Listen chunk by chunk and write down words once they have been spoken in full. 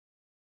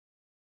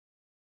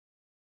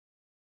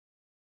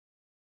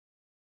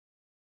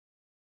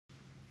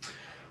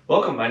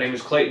Welcome, my name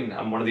is Clayton.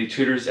 I'm one of the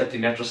tutors at the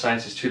Natural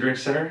Sciences Tutoring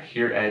Center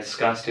here at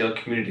Scottsdale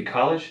Community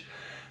College.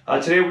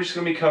 Today we're just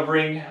going to be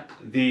covering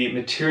the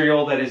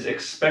material that is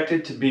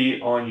expected to be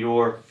on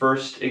your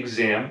first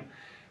exam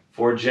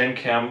for Gen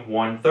Chem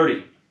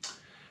 130.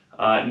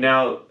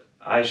 Now,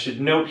 I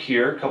should note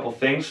here a couple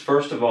things.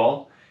 First of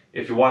all,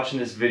 if you're watching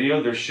this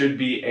video, there should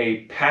be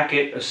a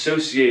packet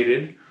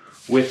associated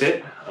with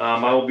it.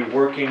 I will be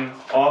working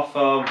off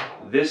of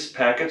this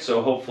packet,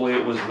 so hopefully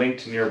it was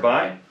linked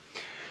nearby.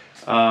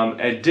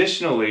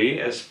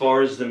 Additionally, as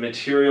far as the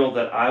material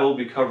that I will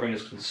be covering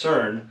is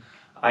concerned,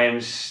 I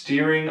am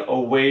steering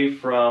away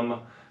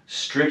from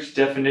strict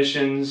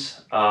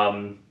definitions,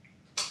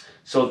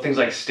 so things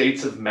like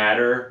states of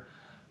matter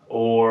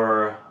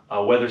or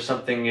whether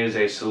something is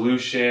a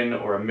solution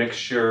or a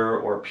mixture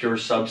or pure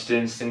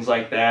substance, things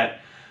like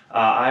that.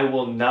 I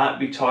will not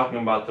be talking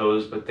about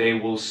those, but they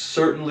will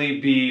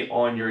certainly be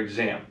on your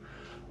exam.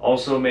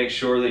 Also, make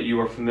sure that you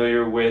are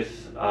familiar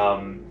with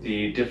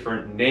the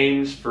different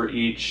names for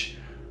each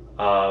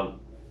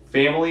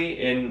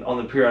family on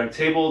the periodic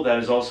table. That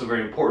is also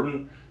very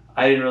important.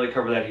 I didn't really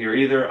cover that here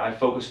either. I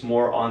focused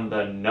more on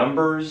the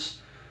numbers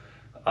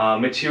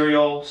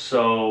material,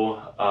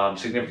 so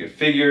significant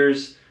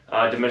figures,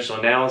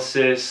 dimensional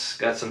analysis,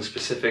 got some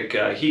specific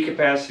heat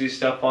capacity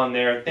stuff on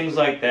there, things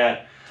like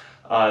that.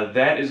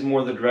 That is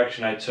more the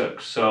direction I took.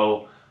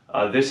 So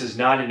this is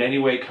not in any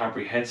way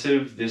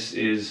comprehensive. This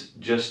is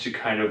just to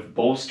kind of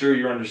bolster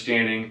your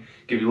understanding,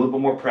 give you a little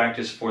bit more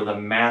practice for the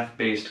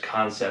math-based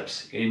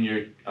concepts in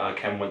your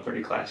Chem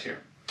 130 class here.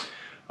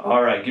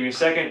 All right, give me a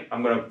second.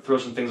 I'm going to throw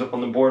some things up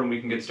on the board and we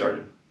can get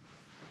started.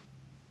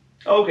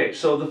 Okay,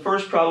 so the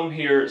first problem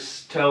here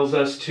tells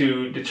us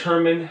to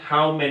determine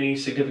how many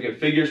significant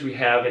figures we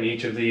have in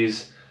each of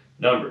these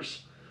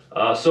numbers.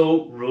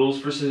 So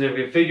rules for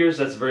significant figures,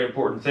 that's a very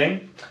important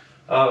thing.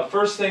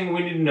 First thing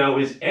we need to know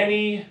is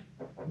any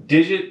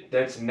digit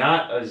that's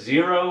not a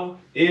zero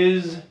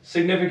is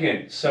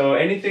significant. So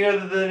anything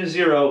other than a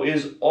zero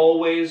is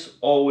always,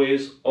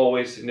 always,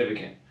 always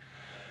significant.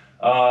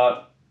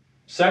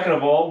 Second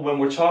of all, when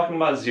we're talking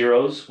about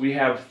zeros, we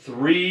have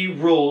three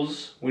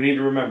rules we need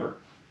to remember.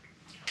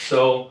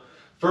 So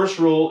first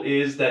rule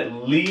is that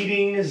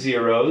leading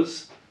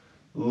zeros,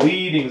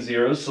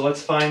 so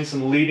let's find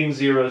some leading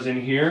zeros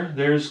in here.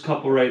 There's a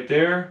couple right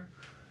there.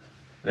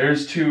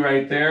 There's two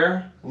right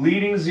there.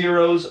 Leading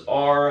zeros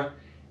are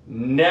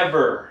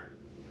never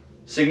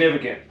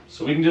significant.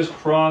 So we can just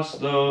cross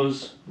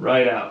those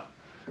right out.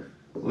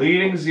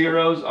 Leading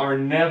zeros are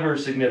never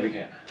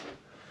significant.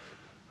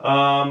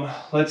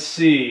 Let's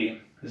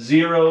see.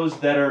 Zeros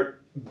that are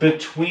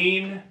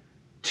between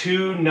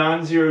two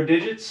non-zero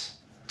digits.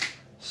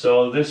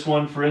 So this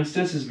one, for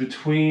instance, is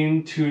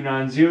between two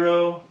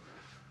non-zero.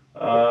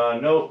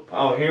 Nope.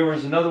 Oh, here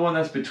was another one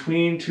that's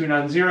between two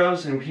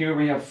non-zeros, and here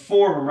we have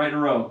four of them right in a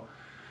row.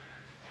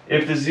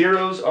 If the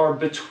zeros are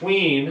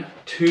between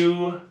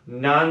two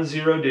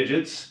non-zero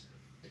digits,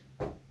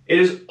 it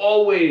is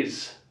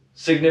always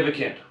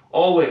significant.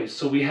 Always.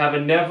 So we have a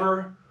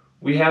never,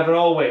 we have an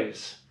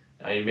always.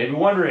 Now you may be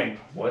wondering,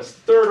 what's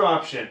the third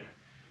option?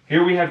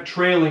 Here we have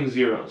trailing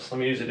zeros. Let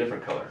me use a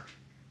different color.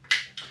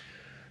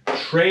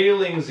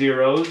 Trailing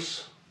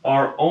zeros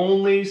are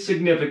only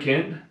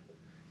significant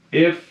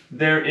if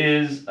there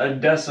is a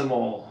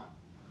decimal.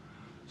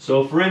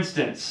 So for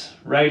instance,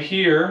 right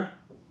here,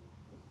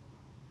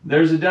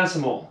 there's a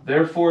decimal.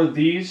 Therefore,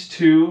 these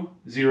two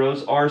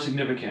zeros are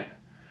significant.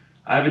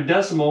 I have a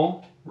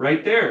decimal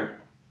right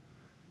there.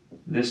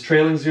 This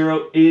trailing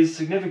zero is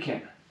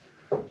significant.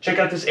 Check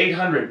out this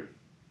 800.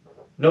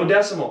 No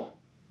decimal.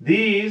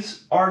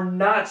 These are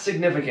not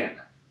significant.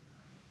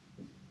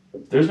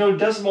 There's no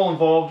decimal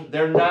involved.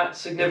 They're not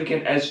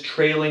significant as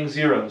trailing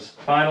zeros.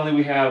 Finally,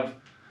 we have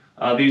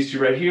these two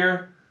right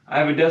here. I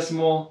have a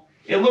decimal.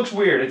 It looks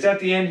weird. It's at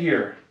the end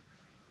here.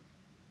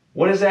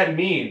 What does that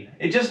mean?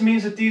 It just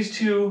means that these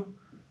two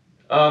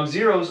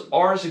zeros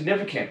are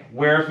significant.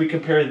 Where if we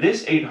compare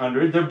this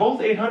 800, they're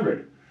both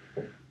 800.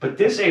 But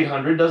this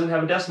 800 doesn't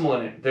have a decimal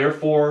in it.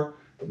 Therefore,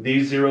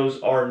 these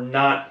zeros are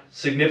not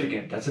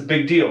significant. That's a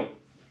big deal.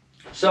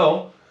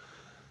 So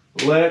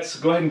let's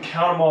go ahead and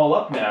count them all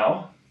up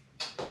now.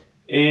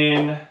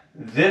 In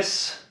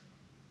this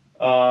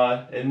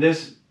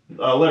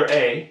letter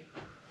A,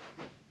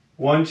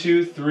 1,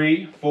 2,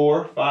 3,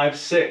 4, 5,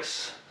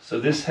 6. So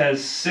this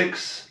has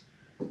 6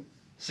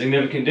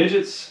 significant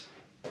digits,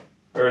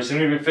 or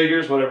significant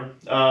figures, whatever.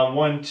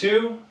 1,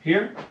 2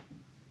 here.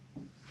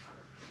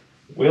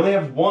 We only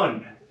have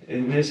 1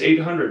 in this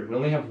 800. We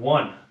only have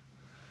 1.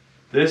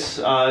 This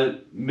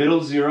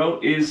middle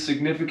zero is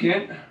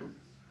significant.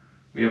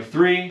 We have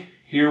 3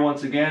 here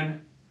once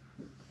again.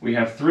 We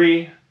have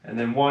 3, and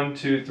then 1,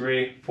 2,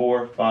 3,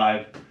 4,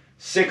 5,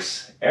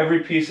 6.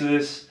 Every piece of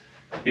this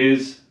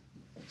is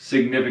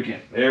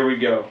significant. There we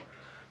go.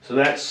 So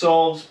that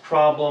solves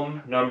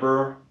problem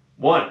number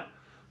 1.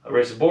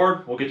 Erase the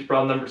board. We'll get to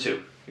problem number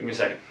 2. Give me a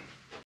second.